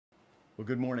Well,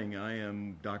 good morning. I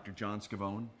am Dr. John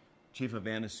Scavone, Chief of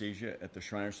Anesthesia at the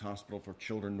Shriners Hospital for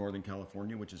Children, Northern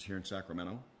California, which is here in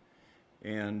Sacramento.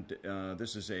 And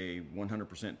this is a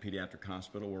 100% pediatric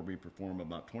hospital where we perform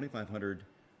about 2,500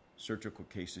 surgical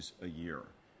cases a year.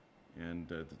 And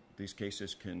these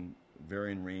cases can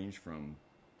vary and range from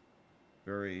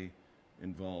very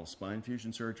involved spine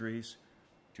fusion surgeries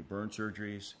to burn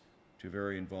surgeries to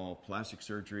very involved plastic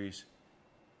surgeries,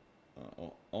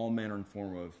 all manner and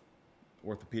form of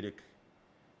orthopedic,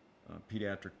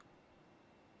 pediatric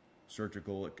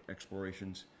surgical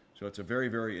explorations. So it's a very,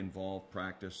 very involved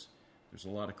practice. There's a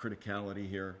lot of criticality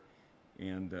here,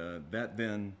 and that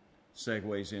then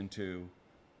segues into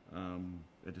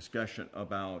a discussion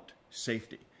about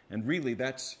safety. And really,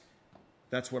 that's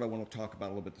what I want to talk about a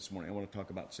little bit this morning. I want to talk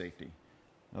about safety.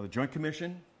 Now, the Joint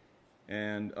Commission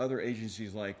and other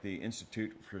agencies like the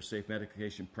Institute for Safe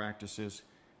Medication Practices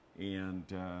and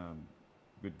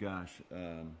good gosh,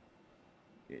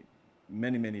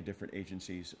 many, many different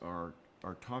agencies are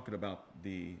talking about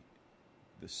the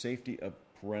safety of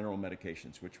parenteral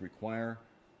medications, which require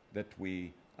that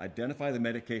we identify the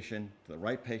medication to the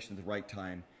right patient at the right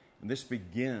time. And this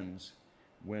begins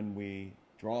when we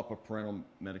draw up a parenteral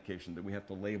medication, that we have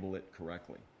to label it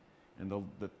correctly. And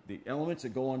the elements that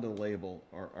go onto the label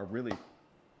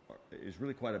is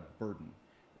really quite a burden.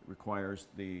 It requires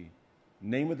the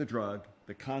name of the drug,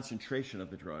 the concentration of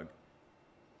the drug,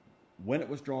 when it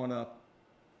was drawn up,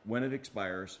 when it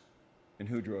expires, and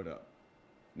who drew it up.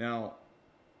 Now,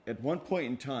 at one point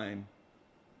in time,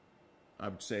 I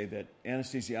would say that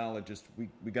anesthesiologists,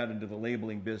 we got into the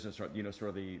labeling business, or, sort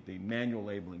of the manual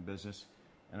labeling business.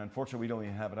 And unfortunately, we don't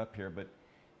even have it up here, but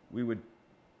we would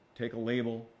take a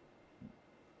label,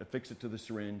 affix it to the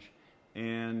syringe,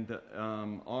 and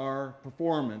our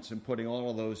performance in putting all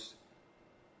of those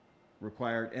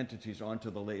required entities onto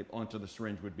the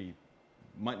syringe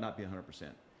might not be 100%.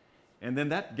 And then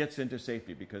that gets into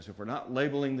safety, because if we're not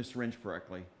labeling the syringe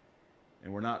correctly,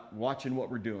 and we're not watching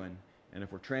what we're doing, and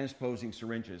if we're transposing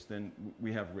syringes, then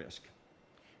we have risk.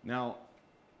 Now,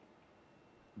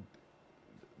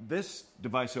 this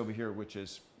device over here, which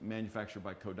is manufactured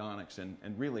by Codonics, and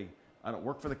really, I don't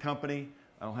work for the company,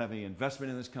 I don't have any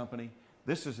investment in this company.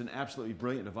 This is an absolutely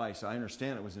brilliant device. I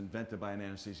understand it was invented by an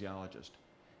anesthesiologist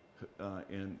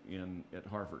at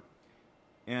Harvard.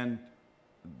 And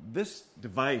this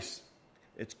device,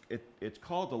 it's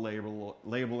called the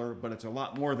labeler, but it's a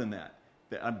lot more than that.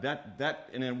 That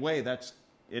in a way,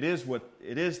 it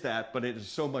is that, but it is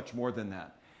so much more than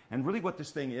that. And really what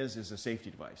this thing is a safety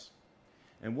device.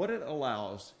 And what it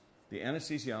allows the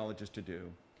anesthesiologist to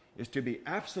do is to be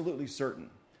absolutely certain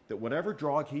that whatever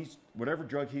drug he's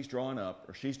drawn up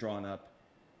or she's drawn up,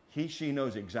 she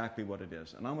knows exactly what it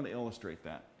is. And I'm going to illustrate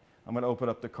that. I'm going to open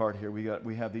up the cart here.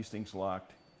 We have these things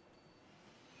locked.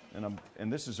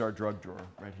 And this is our drug drawer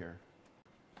right here.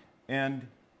 And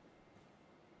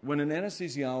when an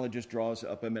anesthesiologist draws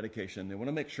up a medication, they want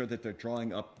to make sure that they're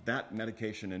drawing up that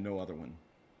medication and no other one,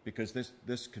 because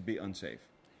this could be unsafe.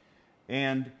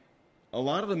 And a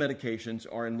lot of the medications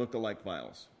are in look-alike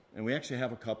vials. And we actually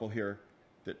have a couple here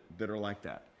that are like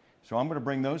that. So I'm going to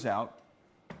bring those out.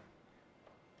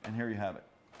 And here you have it.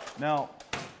 Now,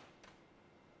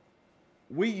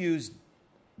 we use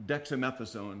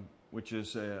dexamethasone, which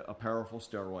is a powerful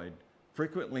steroid,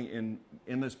 frequently in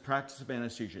this practice of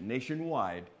anesthesia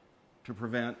nationwide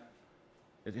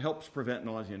it helps prevent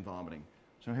nausea and vomiting.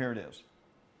 So here it is.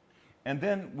 And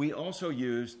then we also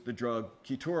use the drug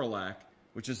ketorolac,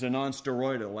 which is a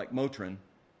non-steroidal like Motrin,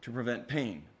 to prevent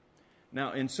pain.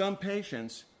 Now, in some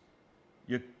patients,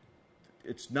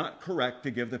 it's not correct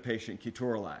to give the patient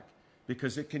ketorolac,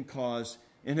 because it can cause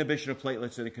inhibition of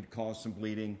platelets, and it could cause some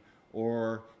bleeding,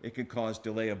 or it could cause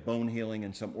delay of bone healing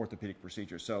in some orthopedic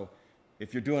procedures. So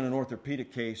if you're doing an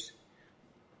orthopedic case,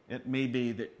 it may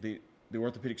be that the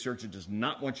orthopedic surgeon does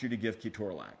not want you to give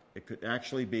ketorolac. It could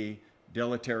actually be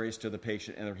deleterious to the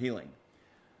patient and their healing.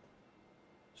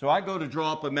 So I go to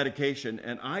draw up a medication,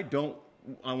 and I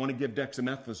want to give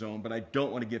dexamethasone, but I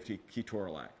don't want to give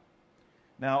ketorolac.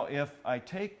 Now, if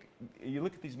you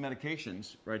look at these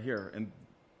medications right here, and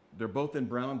they're both in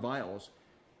brown vials,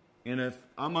 and if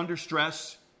I'm under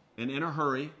stress and in a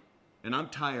hurry, and I'm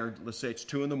tired, let's say it's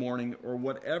 2 in the morning, or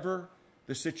whatever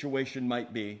the situation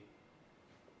might be,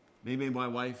 maybe my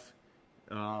wife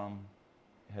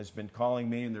has been calling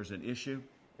me and there's an issue.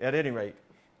 At any rate,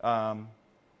 and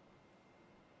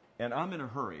I'm in a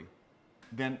hurry,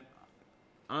 then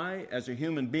I, as a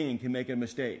human being, can make a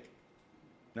mistake.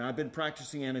 Now, I've been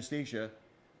practicing anesthesia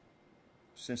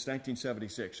since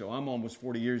 1976, so I'm almost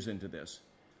 40 years into this.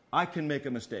 I can make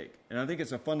a mistake. And I think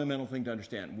it's a fundamental thing to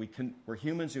understand. We're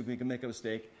humans who can make a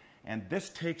mistake, and this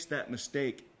takes that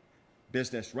mistake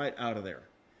business right out of there.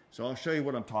 So I'll show you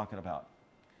what I'm talking about.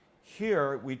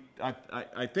 Here, I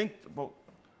think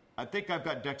I've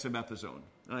got dexamethasone.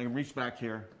 And I can reach back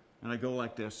here, and I go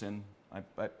like this, and I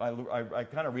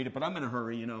kind of read it, but I'm in a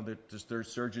hurry, you know, there's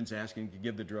surgeons asking to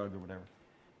give the drug or whatever.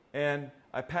 And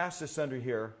I pass this under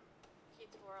here,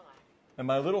 and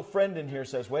my little friend in here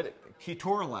says, wait,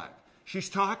 ketorolac. She's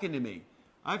talking to me.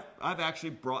 I've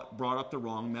actually brought up the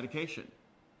wrong medication,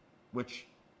 which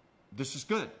this is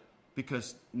good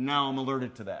because now I'm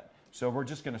alerted to that. So we're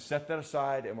just going to set that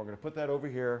aside, and we're going to put that over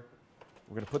here.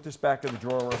 We're going to put this back in the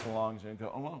drawer where it belongs and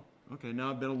go, oh, well, okay, now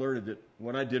I've been alerted that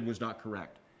what I did was not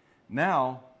correct.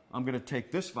 Now I'm going to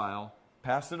take this vial,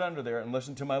 pass it under there, and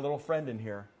listen to my little friend in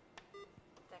here.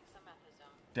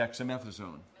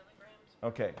 Dexamethasone.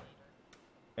 Okay.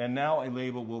 And now a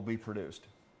label will be produced.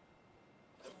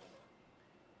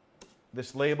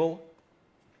 This label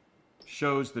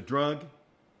shows the drug,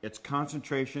 its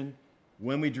concentration,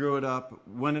 when we drew it up,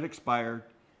 when it expired,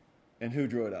 and who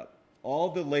drew it up. All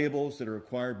the labels that are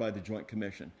required by the Joint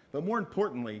Commission. But more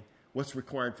importantly, what's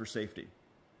required for safety.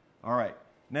 All right.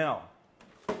 Now,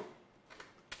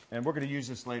 and we're going to use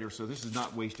this later, so this is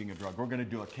not wasting a drug. We're going to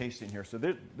do a case in here. So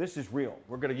this is real.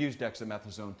 We're going to use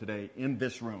dexamethasone today in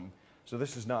this room. So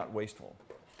this is not wasteful.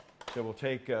 So we'll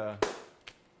take our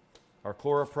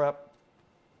ChloraPrep.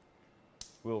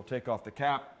 We'll take off the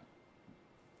cap.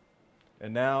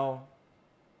 And now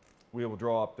we will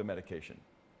draw up the medication.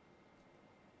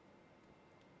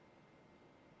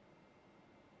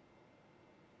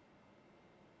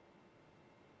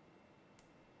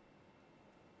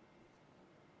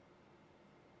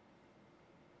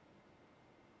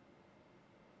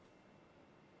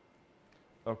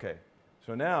 Okay,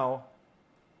 so now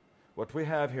what we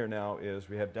have here now is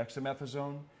we have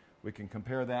dexamethasone. We can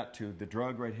compare that to the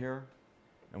drug right here,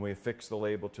 and we affix the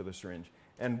label to the syringe.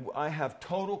 And I have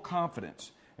total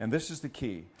confidence, and this is the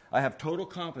key, I have total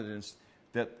confidence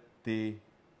that the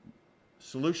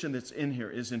solution that's in here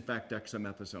is in fact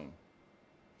dexamethasone.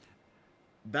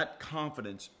 That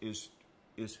confidence is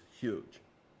huge,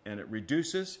 and it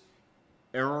reduces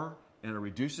error, and it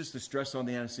reduces the stress on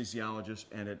the anesthesiologist,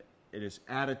 and it is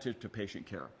additive to patient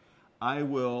care. I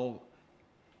will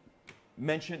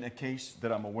mention a case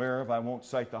that I'm aware of. I won't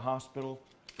cite the hospital,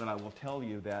 but I will tell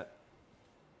you that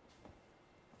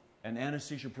an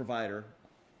anesthesia provider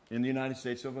in the United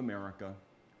States of America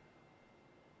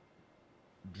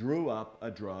drew up a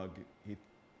drug.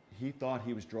 He thought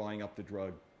he was drawing up the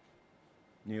drug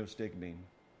neostigmine,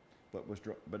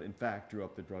 but in fact drew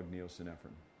up the drug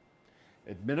neosynephrine.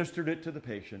 Administered it to the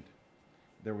patient.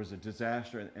 There was a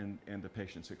disaster, and the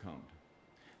patient succumbed.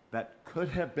 That could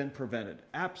have been prevented,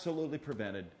 absolutely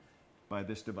prevented, by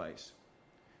this device.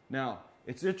 Now,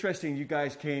 it's interesting you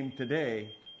guys came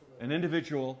today, an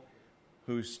individual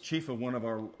who's chief of one of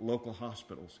our local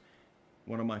hospitals,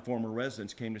 one of my former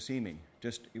residents came to see me.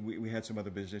 We had some other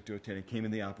business to attend. He came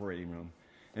in the operating room,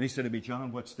 and he said to me,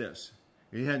 John, what's this?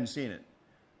 He hadn't seen it.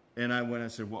 And I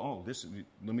said, well,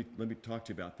 let me talk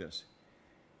to you about this.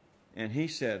 And he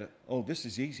said, oh, this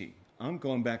is easy. I'm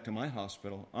going back to my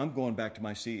hospital. I'm going back to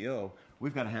my CEO.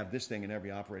 We've got to have this thing in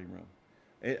every operating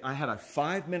room. I had a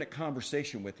 5-minute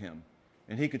conversation with him,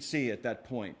 and he could see at that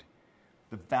point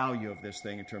the value of this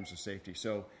thing in terms of safety.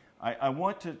 So I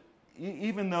want to,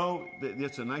 even though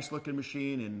it's a nice-looking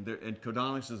machine and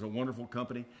Codonics is a wonderful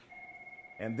company,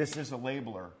 and this is a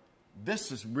labeler,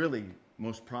 this is really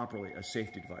most properly a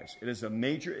safety device. It is a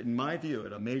major, in my view,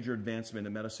 a major advancement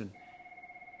in medicine.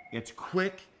 It's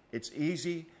quick, it's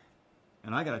easy,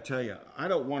 and I got to tell you, I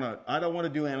don't want to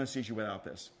do anesthesia without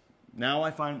this. Now I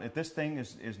find if this thing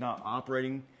is not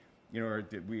operating, you know, or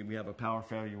we have a power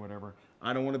failure or whatever,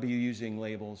 I don't want to be using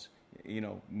labels, you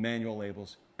know, manual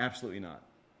labels. Absolutely not.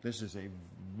 This is a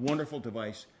wonderful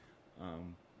device.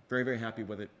 Very, very happy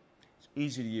with it. It's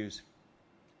easy to use.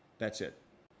 That's it.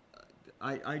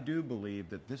 I do believe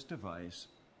that this device,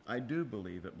 I do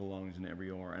believe it belongs in every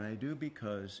OR, and I do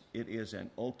because it is an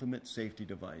ultimate safety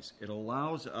device. It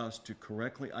allows us to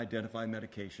correctly identify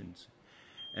medications,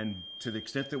 and to the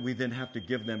extent that we then have to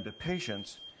give them to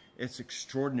patients, it's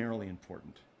extraordinarily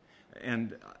important.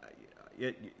 And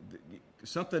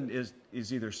something is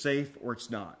either safe or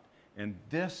it's not, and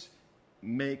this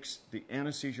makes the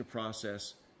anesthesia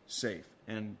process safe,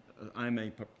 and I'm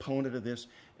a proponent of this,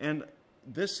 and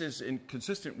this is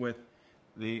consistent with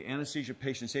the Anesthesia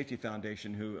Patient Safety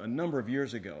Foundation, who a number of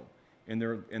years ago in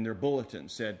their bulletin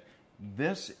said,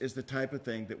 this is the type of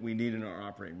thing that we need in our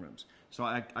operating rooms. So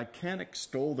I can't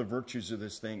extol the virtues of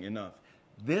this thing enough.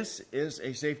 This is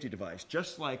a safety device.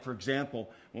 Just like, for example,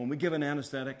 when we give an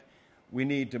anesthetic, we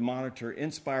need to monitor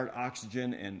inspired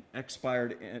oxygen and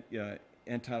expired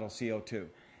end-tidal CO2.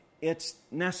 It's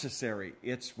necessary.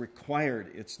 It's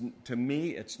required. To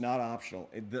me, it's not optional.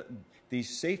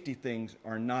 These safety things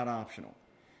are not optional.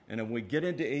 And when we get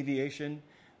into aviation,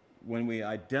 when we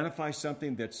identify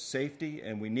something that's safety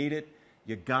and we need it,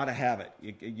 you got to have it.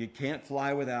 You can't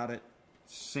fly without it.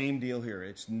 Same deal here.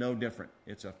 It's no different.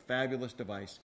 It's a fabulous device.